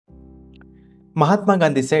Mahatma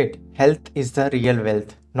Gandhi said, health is the real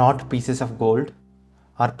wealth, not pieces of gold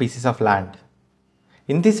or pieces of land.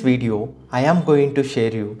 In this video, I am going to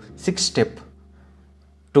share you 6 steps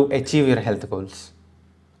to achieve your health goals.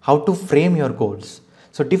 How to frame your goals.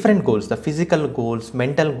 So different goals, the physical goals,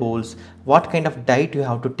 mental goals, what kind of diet you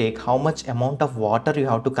have to take, how much amount of water you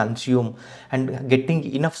have to consume and getting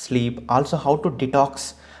enough sleep, also how to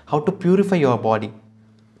detox, how to purify your body,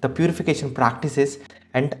 the purification practices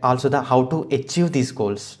and also the how to achieve these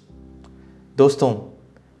goals. दोस्तों,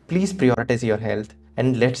 please prioritize your health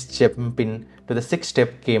and let's jump in to the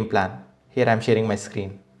 6-step game plan. Here I am sharing my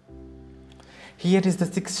screen. Here is the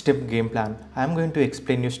 6-step game plan. I am going to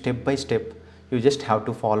explain you step by step. You just have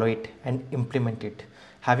to follow it and implement it.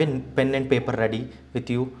 Have a pen and paper ready with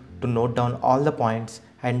you to note down all the points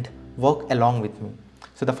and work along with me.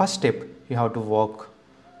 So the first step you have to work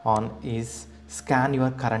on is scan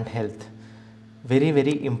your current health.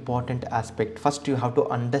 Very important aspect. First you have to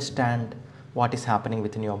understand what is happening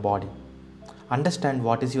within your body. Understand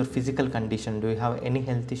what is your physical condition. Do you have any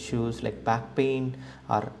health issues like back pain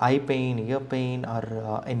or eye pain, ear pain,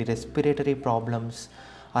 or any respiratory problems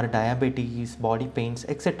or diabetes, body pains,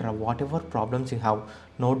 etc. Whatever problems you have,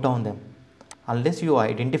 note down them. Unless you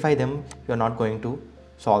identify them, you are not going to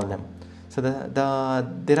solve them. So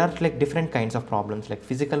there are like different kinds of problems like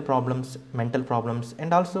physical problems, mental problems,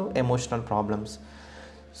 and also emotional problems.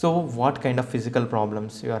 So what kind of physical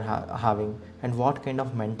problems you are having and what kind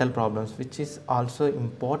of mental problems, which is also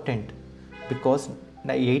important because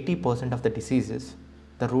 80% of the diseases,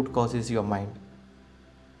 the root cause is your mind.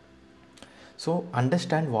 So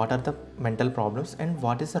understand what are the mental problems and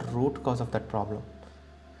what is the root cause of that problem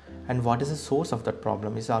and what is the source of that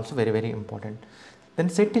problem is also very important. Then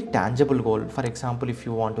set a tangible goal. For example, if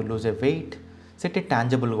you want to lose a weight, set a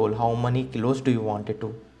tangible goal. How many kilos do you want it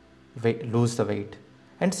to lose the weight?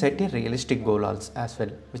 And set a realistic goal as well,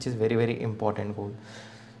 which is very important goal.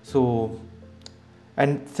 So,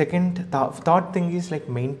 and second, third thing is like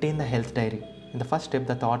maintain the health diary. In the first step,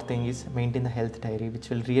 the third thing is maintain the health diary, which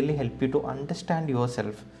will really help you to understand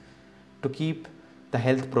yourself, to keep the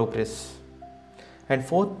health progress. And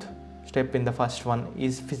fourth step in the first one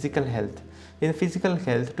is physical health. In physical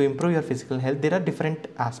health, to improve your physical health, there are different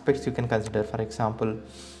aspects you can consider. For example,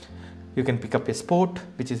 you can pick up a sport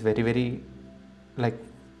which is very like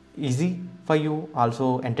easy for you,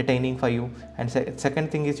 also entertaining for you. And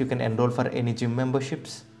second thing is you can enroll for any gym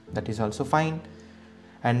memberships, that is also fine.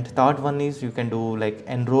 And third one is you can do like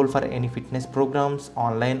enroll for any fitness programs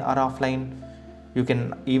online or offline. You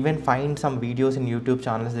can even find some videos in YouTube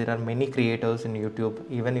channels. There are many creators in YouTube.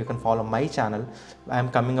 Even you can follow my channel. I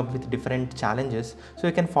am coming up with different challenges, so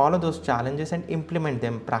you can follow those challenges and implement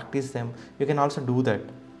them, practice them. You can also do that,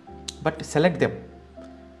 but select them.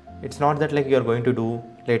 It's not that like you are going to do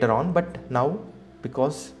later on, but now,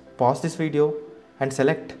 because pause this video and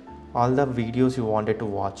select all the videos you wanted to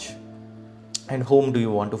watch and whom do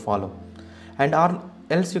you want to follow. And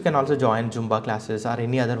else you can also join Zumba classes or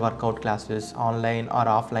any other workout classes online or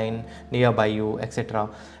offline nearby you, etc.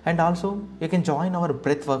 And also you can join our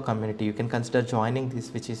breathwork community. You can consider joining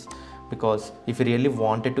this, which is because if you really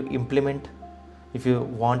wanted to implement, if you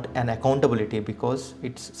want an accountability, because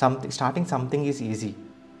it's something, starting something is easy,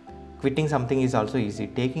 quitting something is also easy,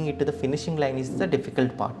 taking it to the finishing line is the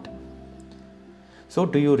difficult part. So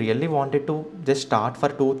do you really wanted to just start for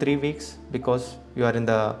 2-3 weeks because you are in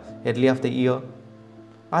the early of the year,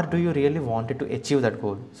 or do you really wanted to achieve that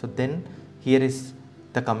goal? So then here is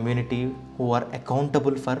the community who are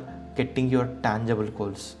accountable for getting your tangible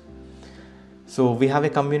goals. So we have a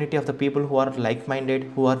community of the people who are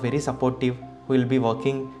like-minded, who are very supportive, who will be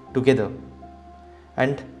working together.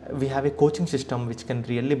 And we have a coaching system which can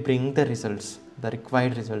really bring the results, the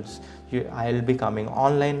required results. I will be coming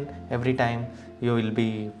online every time. You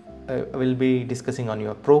will be discussing on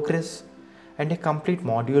your progress and a complete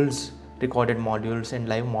modules, recorded modules and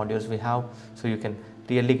live modules we have, so you can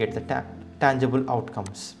really get the tangible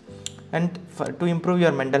outcomes. And to improve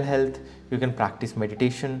your mental health, you can practice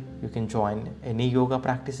meditation, you can join any yoga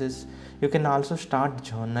practices, you can also start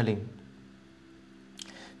journaling.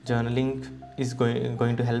 Journaling is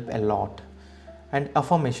going to help a lot. And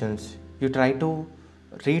affirmations, you try to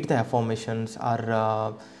read the affirmations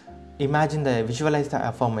or visualize the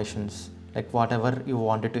affirmations, like whatever you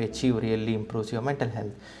wanted to achieve really improves your mental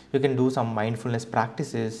health. You can do some mindfulness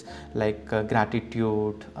practices like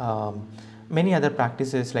gratitude, many other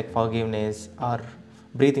practices like forgiveness or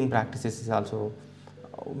breathing practices is also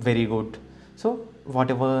very good. So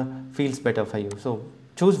whatever feels better for you, so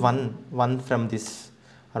choose one from this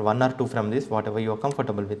or 1 or 2 from this, whatever you are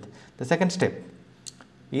comfortable with. The second step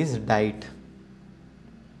is diet.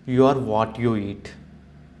 You are what you eat.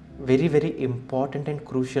 Very very important and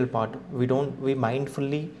crucial part. We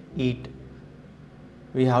mindfully eat.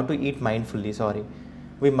 We have to eat mindfully, sorry.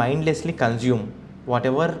 We mindlessly consume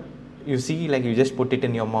whatever you see, like you just put it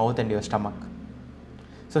in your mouth and your stomach.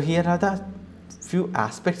 So here are the few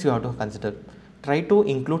aspects you have to consider. Try to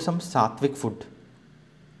include some sattvic food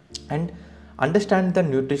and understand the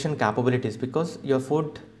nutrition capabilities, because your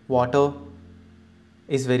food, water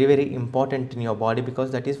is very very important in your body,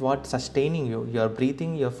 because that is what sustaining you. Your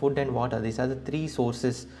breathing, your food and water, these are the three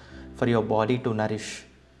sources for your body to nourish.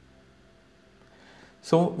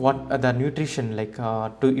 So what the nutrition, like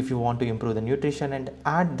to if you want to improve the nutrition, and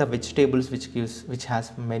add the vegetables which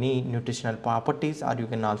has many nutritional properties, or you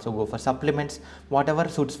can also go for supplements, whatever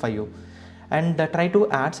suits for you. And try to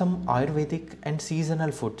add some ayurvedic and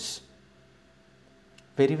seasonal foods.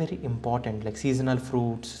 Very very important, like seasonal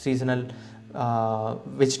fruits, seasonal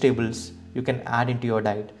vegetables you can add into your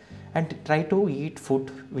diet. And try to eat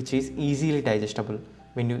food which is easily digestible.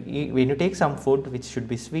 When you take some food which should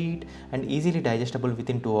be sweet and easily digestible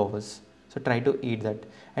within 2 hours, so try to eat that.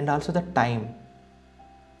 And also the time,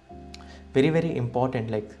 very very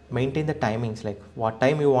important, like maintain the timings, like what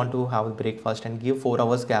time you want to have breakfast, and give 4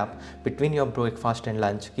 hours gap between your breakfast and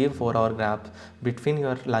lunch, give 4 hour gap between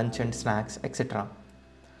your lunch and snacks, etc.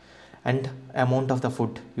 And amount of the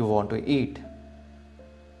food you want to eat.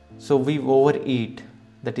 So we overeat,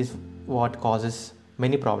 that is what causes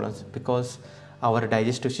many problems, because our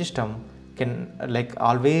digestive system can like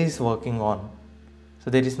always working on, so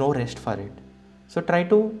there is no rest for it. So try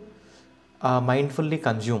to mindfully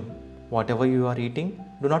consume whatever you are eating.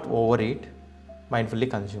 Do not overeat, mindfully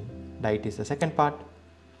consume. Diet is the second part.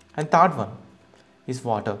 And third one is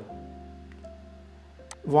water.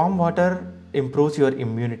 Warm water improves your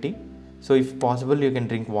immunity, so if possible you can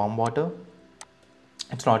drink warm water.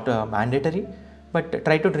 It's not mandatory, but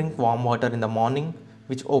try to drink warm water in the morning,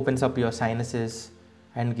 which opens up your sinuses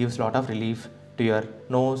and gives a lot of relief to your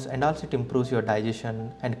nose, and also it improves your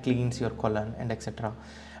digestion and cleans your colon and etc.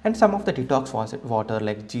 And some of the detox water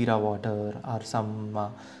like jeera water, or some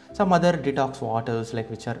other detox waters like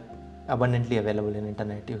which are abundantly available in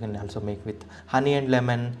internet. You can also make with honey and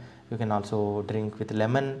lemon. You can also drink with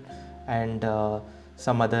lemon and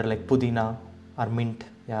some other like pudina or mint.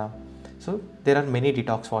 Yeah, so there are many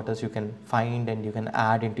detox waters you can find and you can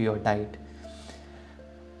add into your diet.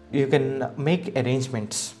 You can make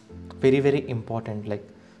arrangements, very very important, like,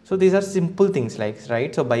 so these are simple things, like,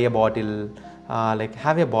 right? So buy a bottle, like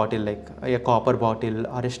have a bottle like a copper bottle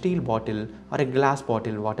or a steel bottle or a glass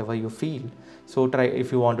bottle, whatever you feel. So try,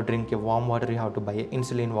 if you want to drink a warm water, you have to buy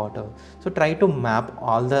insulin water. So try to map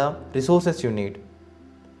all the resources you need.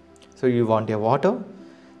 So you want a water,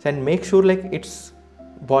 and make sure like its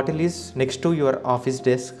bottle is next to your office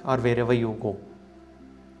desk or wherever you go.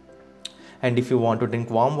 And if you want to drink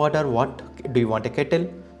warm water, what do you want, a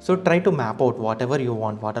kettle? So try to map out whatever you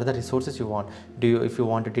want, what are the resources you want. If you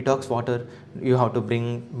want to detox water, you have to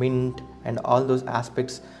bring mint and all those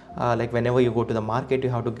aspects. Like whenever you go to the market, you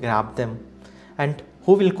have to grab them. And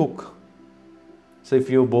who will cook? So if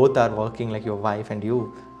you both are working, like your wife and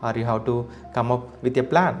you, or you have to come up with a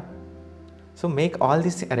plan. So make all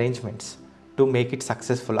these arrangements to make it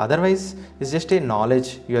successful. Otherwise, it's just a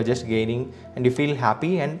knowledge you are just gaining and you feel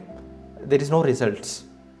happy and there is no results.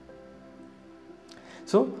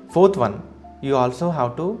 So fourth one, you also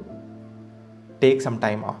have to take some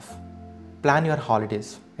time off. Plan your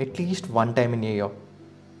holidays at least one time in a year,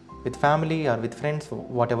 with family or with friends,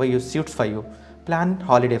 whatever you suits for you. Plan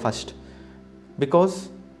holiday first, because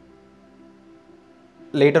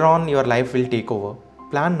later on your life will take over.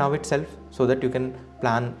 Plan now itself so that you can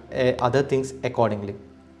plan other things accordingly.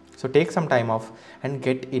 So take some time off and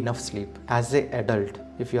get enough sleep. As an adult,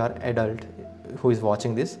 if you are adult who is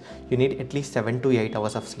watching this, you need at least 7 to 8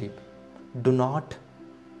 hours of sleep. Do not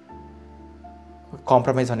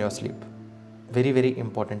compromise on your sleep. Very very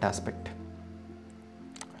important aspect.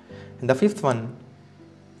 And the fifth one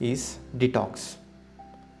is detox.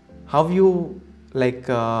 How you like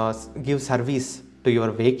give service to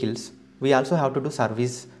your vehicles, we also have to do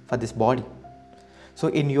service for this body. So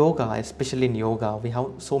in yoga, especially in yoga, we have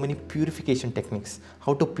so many purification techniques.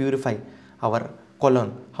 How to purify our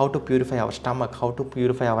colon, how to purify our stomach, how to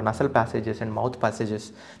purify our nasal passages and mouth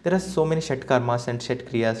passages. There are so many shat karmas and shat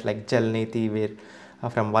kriyas like jal neti, where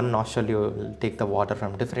from one nostril you will take the water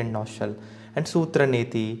from different nostril, and sutra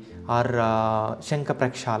neti or shanka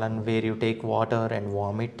prakshalan, where you take water and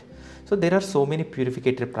vomit. So there are so many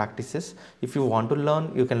purificatory practices. If you want to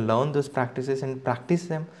learn, you can learn those practices and practice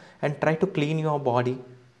them, and try to clean your body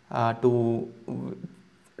to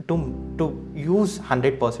use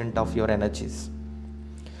 100% of your energies.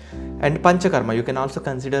 And panchakarma, you can also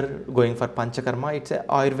consider going for panchakarma. It's a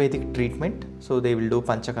ayurvedic treatment, so they will do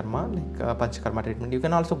panchakarma, like panchakarma treatment. You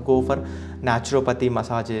can also go for naturopathy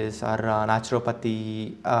massages or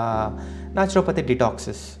naturopathy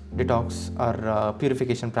detox or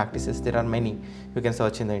purification practices. There are many, you can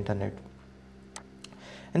search in the internet.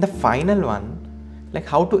 And the final one, like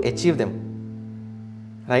how to achieve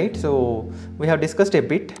them, right? So we have discussed a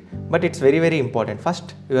bit, but it's very, very important.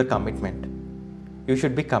 First, your commitment. You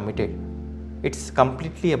should be committed. It's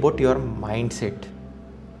completely about your mindset.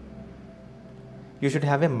 You should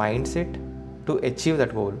have a mindset to achieve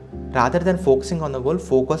that goal. Rather than focusing on the goal,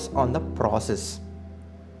 focus on the process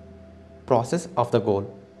of the goal.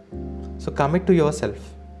 So commit to yourself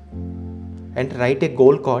and write a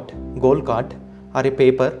goal card or a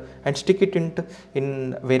paper and stick it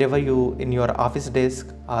in wherever you, in your office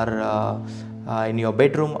desk or in your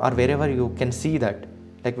bedroom or wherever you can see that.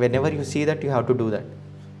 Like whenever you see that, you have to do that.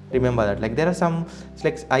 Remember that. Like there are some,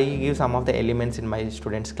 like I give some of the elements in my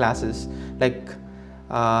students' classes, like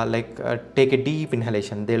take a deep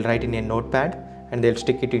inhalation. They'll write in a notepad and they'll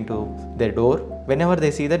stick it into their door. Whenever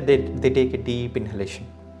they see that, they take a deep inhalation.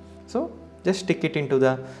 So just stick it into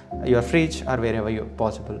your fridge or wherever you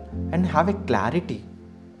possible, and have a clarity.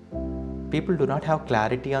 People do not have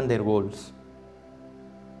clarity on their goals.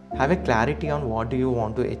 Have a clarity on what do you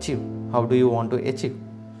want to achieve, how do you want to achieve.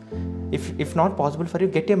 If not possible for you,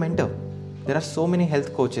 get a mentor. There are so many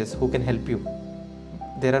health coaches who can help you.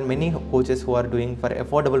 There are many coaches who are doing for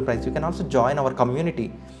affordable price. You can also join our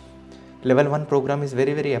community. Level 1 program is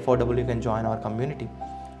very, very affordable. You can join our community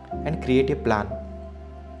and create a plan,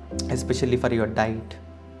 especially for your diet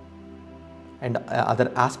and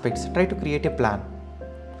other aspects. Try to create a plan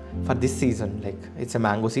for this season. Like it's a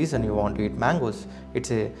mango season, you want to eat mangoes.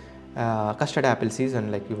 It's a custard apple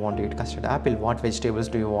season, like you want to eat custard apple. What vegetables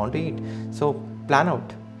do you want to eat? So plan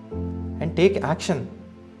out and take action.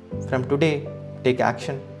 From today, take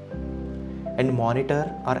action and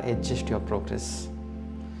monitor or adjust your progress.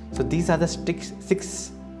 So these are the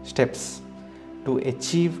 6 steps to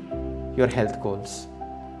achieve your health goals.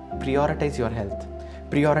 Prioritize your health.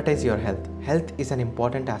 Prioritize your health. Health is an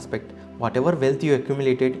important aspect. Whatever wealth you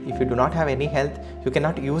accumulated, if you do not have any health, you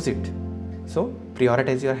cannot use it. So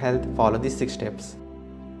prioritize your health, follow these 6 steps.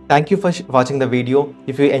 Thank you for watching the video.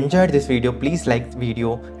 If you enjoyed this video, please like the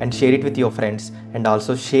video and share it with your friends, and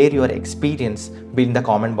also share your experience in the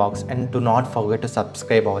comment box, and do not forget to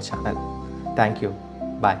subscribe our channel. Thank you.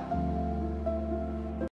 Bye.